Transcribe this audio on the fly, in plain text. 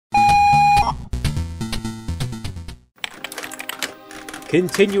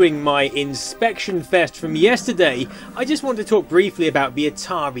Continuing my inspection fest from yesterday, I just want to talk briefly about the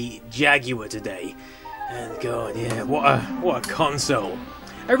Atari Jaguar today. And god, yeah, what a console.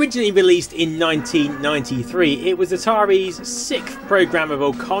 Originally released in 1993, it was Atari's 6th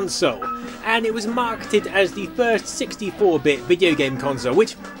programmable console, and it was marketed as the first 64-bit video game console,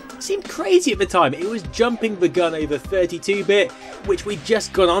 which seemed crazy at the time. It was jumping the gun over 32-bit, which we'd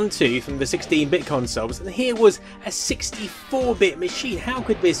just gone onto from the 16-bit consoles, and here was a 64-bit machine. How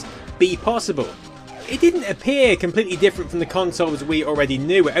could this be possible? It didn't appear completely different from the consoles we already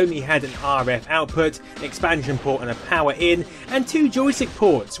knew. It only had an RF output, an expansion port and a power in, and 2 joystick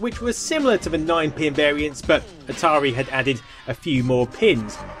ports, which was similar to the 9-pin variants, but Atari had added a few more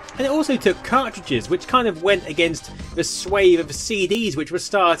pins. And it also took cartridges, which kind of went against the swathe of CDs which were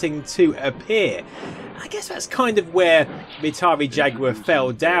starting to appear. I guess that's kind of where the Atari Jaguar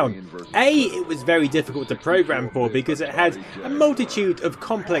fell down. It was very difficult to program for because it had a multitude of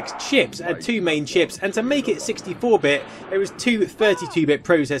complex chips. It had 2 main chips, and to make it 64-bit, there was 2 32-bit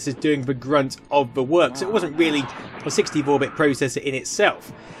processors doing the grunt of the work. So it wasn't really a 64-bit processor in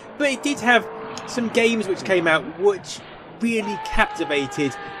itself. But it did have some games which came out which really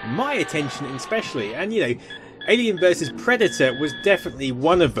captivated my attention especially, and you know, Alien vs Predator was definitely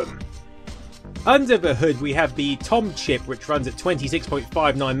one of them. Under the hood we have the Tom chip, which runs at 26.59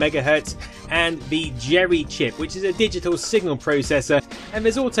 MHz, and the Jerry chip, which is a digital signal processor, and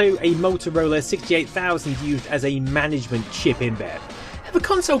there's also a Motorola 68000 used as a management chip in there. The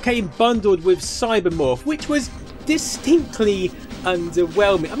console came bundled with Cybermorph, which was distinctly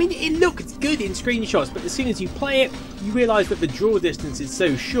underwhelming. I mean, it looked good in screenshots, but as soon as you play it, you realise that the draw distance is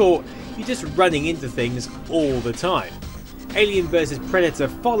so short, you're just running into things all the time. Alien vs Predator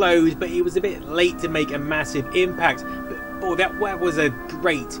followed, but it was a bit late to make a massive impact. But boy, that was a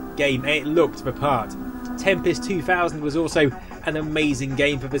great game, and it looked the part. Tempest 2000 was also an amazing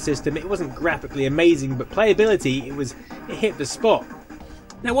game for the system. It wasn't graphically amazing, but playability, it hit the spot.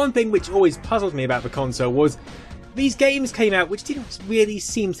 Now, one thing which always puzzled me about the console was these games came out which didn't really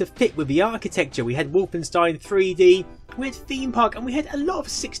seem to fit with the architecture. We had Wolfenstein 3D, we had Theme Park, and we had a lot of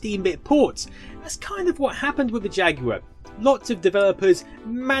 16-bit ports. That's kind of what happened with the Jaguar. Lots of developers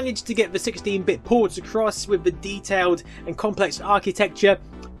managed to get the 16-bit ports across with the detailed and complex architecture,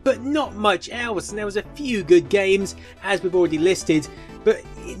 but not much else. And there was a few good games, as we've already listed, but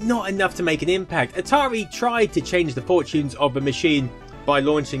not enough to make an impact. Atari tried to change the fortunes of the machine by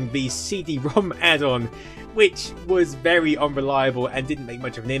launching the CD-ROM add-on, which was very unreliable and didn't make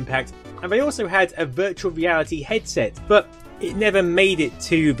much of an impact. And they also had a virtual reality headset, but it never made it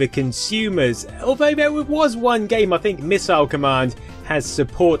to the consumers. Although there was one game, I think Missile Command has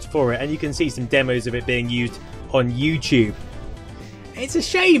support for it, and you can see some demos of it being used on YouTube. It's a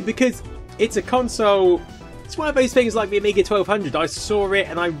shame because it's a console. It's one of those things like the Amiga 1200. I saw it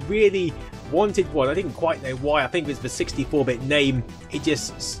and I really wanted one. I didn't quite know why. I think it was the 64-bit name. It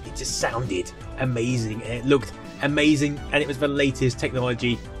just sounded amazing and it looked amazing, and it was the latest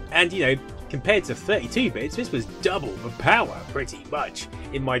technology. And you know, compared to 32 bits, this was double the power pretty much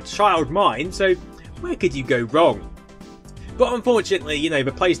in my child mind. So where could you go wrong? But unfortunately, you know,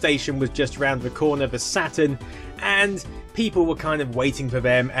 the PlayStation was just around the corner, the Saturn, and people were kind of waiting for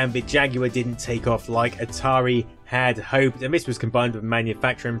them, and the Jaguar didn't take off like Atari had hoped, and this was combined with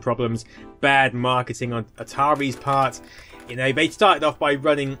manufacturing problems, bad marketing on Atari's part. You know, they started off by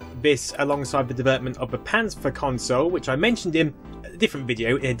running this alongside the development of the Panther console, which I mentioned in a different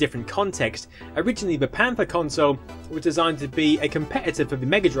video in a different context. Originally, the Panther console was designed to be a competitor for the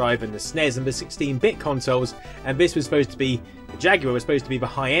Mega Drive and the SNES and the 16-bit consoles, and this was supposed to be, the Jaguar was supposed to be the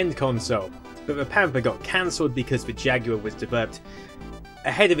high-end console. But the Panther got cancelled because the Jaguar was developed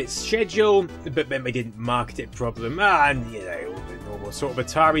ahead of its schedule, but then they didn't market it properly, and you know, all the normal sort of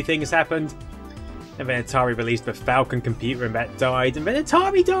Atari things happened. And then Atari released the Falcon computer and that died, and then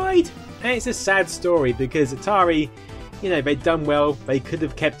Atari died! And it's a sad story because Atari, you know, they'd done well, they could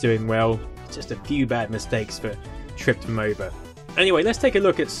have kept doing well, just a few bad mistakes that tripped them over. Anyway, let's take a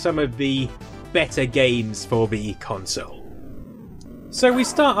look at some of the better games for the console. So we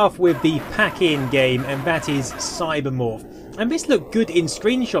start off with the pack-in game, and that is Cybermorph. And this looked good in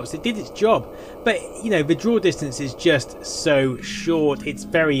screenshots, it did its job, but you know, the draw distance is just so short, it's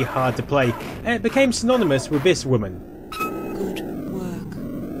very hard to play, and it became synonymous with this woman. Good work.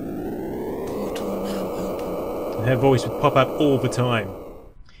 Portal now open. Her voice would pop up all the time.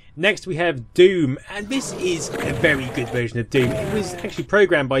 Next we have Doom, and this is a very good version of Doom. It was actually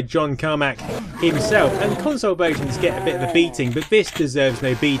programmed by John Carmack himself, and console versions get a bit of a beating, but this deserves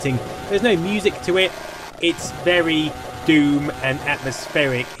no beating. There's no music to it, it's very Doom and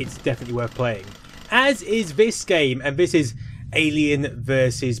atmospheric, it's definitely worth playing. As is this game, and this is Alien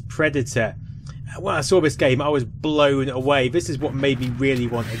vs Predator. When I saw this game, I was blown away. This is what made me really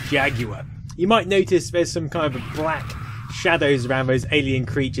want a Jaguar. You might notice there's some kind of black shadows around those alien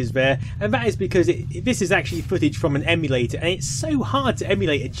creatures there, and that is because this is actually footage from an emulator, and it's so hard to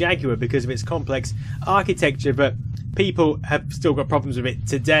emulate a Jaguar because of its complex architecture, but people have still got problems with it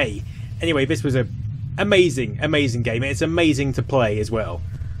today. Anyway, this was an amazing game, and it's amazing to play as well.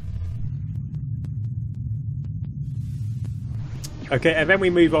 Okay, and then we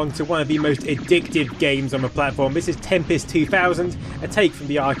move on to one of the most addictive games on the platform. This is Tempest 2000, a take from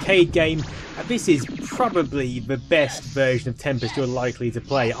the arcade game. This is probably the best version of Tempest you're likely to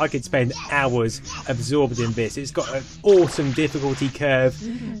play. I could spend hours absorbed in this. It's got an awesome difficulty curve.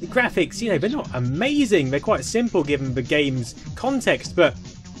 The graphics, you know, they're not amazing. They're quite simple given the game's context, but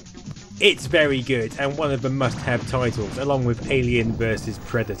it's very good and one of the must-have titles, along with Alien vs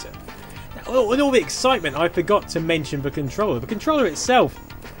Predator. With all the excitement, I forgot to mention the controller. The controller itself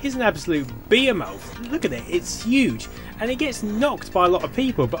is an absolute behemoth. Look at it, it's huge, and it gets knocked by a lot of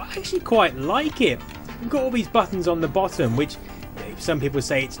people, but I actually quite like it. You've got all these buttons on the bottom, which, you know, some people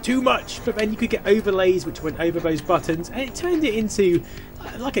say it's too much, but then you could get overlays which went over those buttons, and it turned it into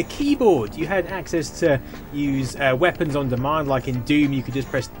like a keyboard. You had access to use weapons on demand, like in Doom. You could just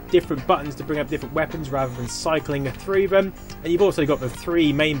press different buttons to bring up different weapons rather than cycling through them. And you've also got the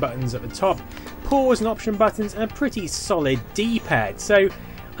 3 main buttons at the top, pause and option buttons, and a pretty solid D-pad. So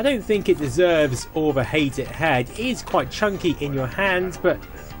I don't think it deserves all the hate it had. It is quite chunky in your hands, but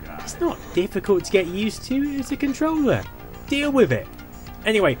it's not difficult to get used to. It's a controller. Deal with it.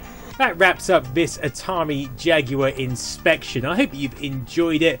 Anyway, that wraps up this Atari Jaguar inspection. I hope you've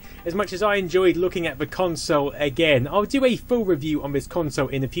enjoyed it as much as I enjoyed looking at the console again. I'll do a full review on this console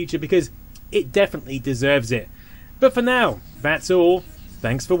in the future because it definitely deserves it. But for now, that's all.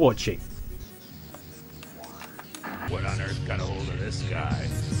 Thanks for watching.